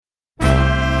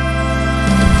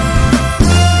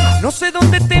No sé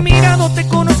dónde te he mirado, te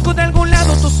conozco de algún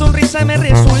lado, tu sonrisa me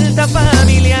resulta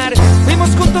familiar.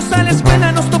 Fuimos juntos a la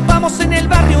escuela, nos topamos en el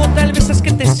barrio, tal vez es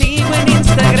que te sigo en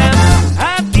Instagram.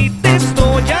 A ti te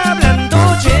estoy hablando,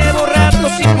 llevo rato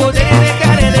sin poder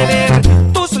dejar de ver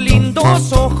tus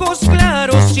lindos ojos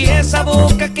claros y esa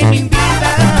boca que me invita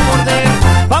a morder.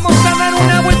 Vamos a dar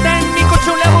una vuelta en mi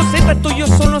coche o la boceta, tú y yo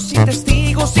solos sin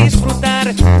testigos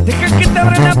disfrutar. Deja que te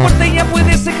abra la puerta y ya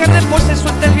puedes dejar de pose,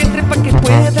 suelta el vientre pa' que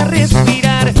pueda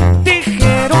respirar.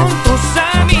 Dijeron tus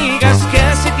amigas que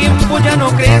hace tiempo ya no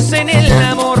crees en el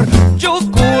amor. Yo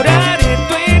curaré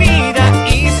tu herida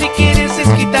y si quieres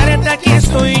desquitarte aquí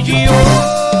estoy yo.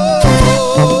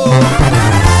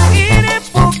 Iré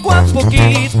poco a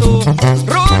poquito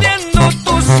rodeando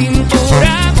tu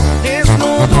cintura,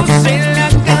 desnudos en la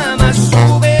cama,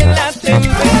 sube la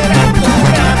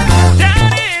temperatura. Te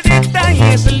haré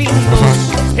detalles lindos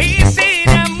y si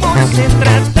de amor se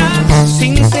trata,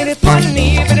 sin ser tu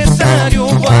aniversario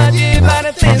voy a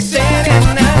llevarte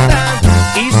serenata.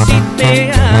 Y si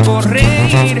te hago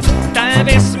reír, tal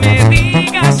vez me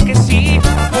digas que sí.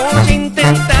 Voy a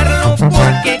intentarlo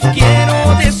porque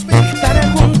quiero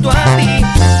despertar junto a ti.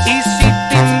 Y si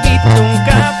te invito a un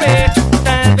café,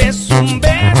 tal vez un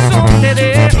beso te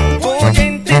dé. Voy a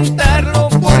intentarlo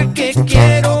porque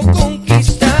quiero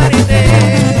conquistarte.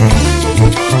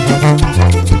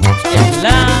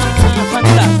 La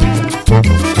Fantástica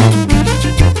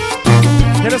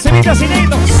De los semitas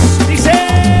inéditos, dice...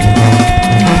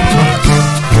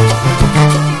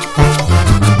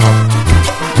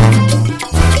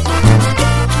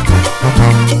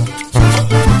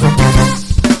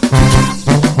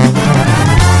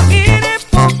 Iré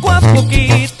poco a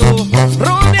poquito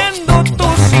rodeando tu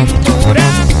cintura,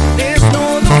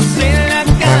 desnudos en la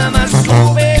cama,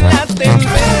 sube la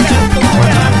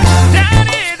temperatura. Te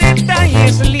haré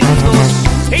detalles lindos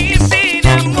y si de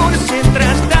amor se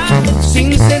trata,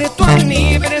 sin ser tu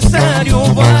aniversario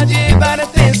voy a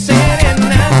llevarte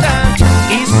serenata.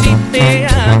 Y si te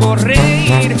hago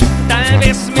reír, tal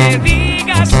vez me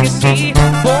digas que sí.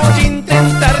 Voy a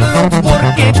intentarlo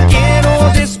porque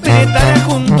quiero despertar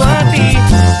junto a ti.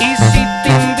 Y si te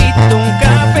invito a un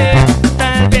café,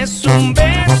 tal vez un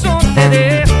beso te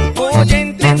dé. Voy a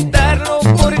intentarlo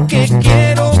porque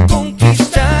quiero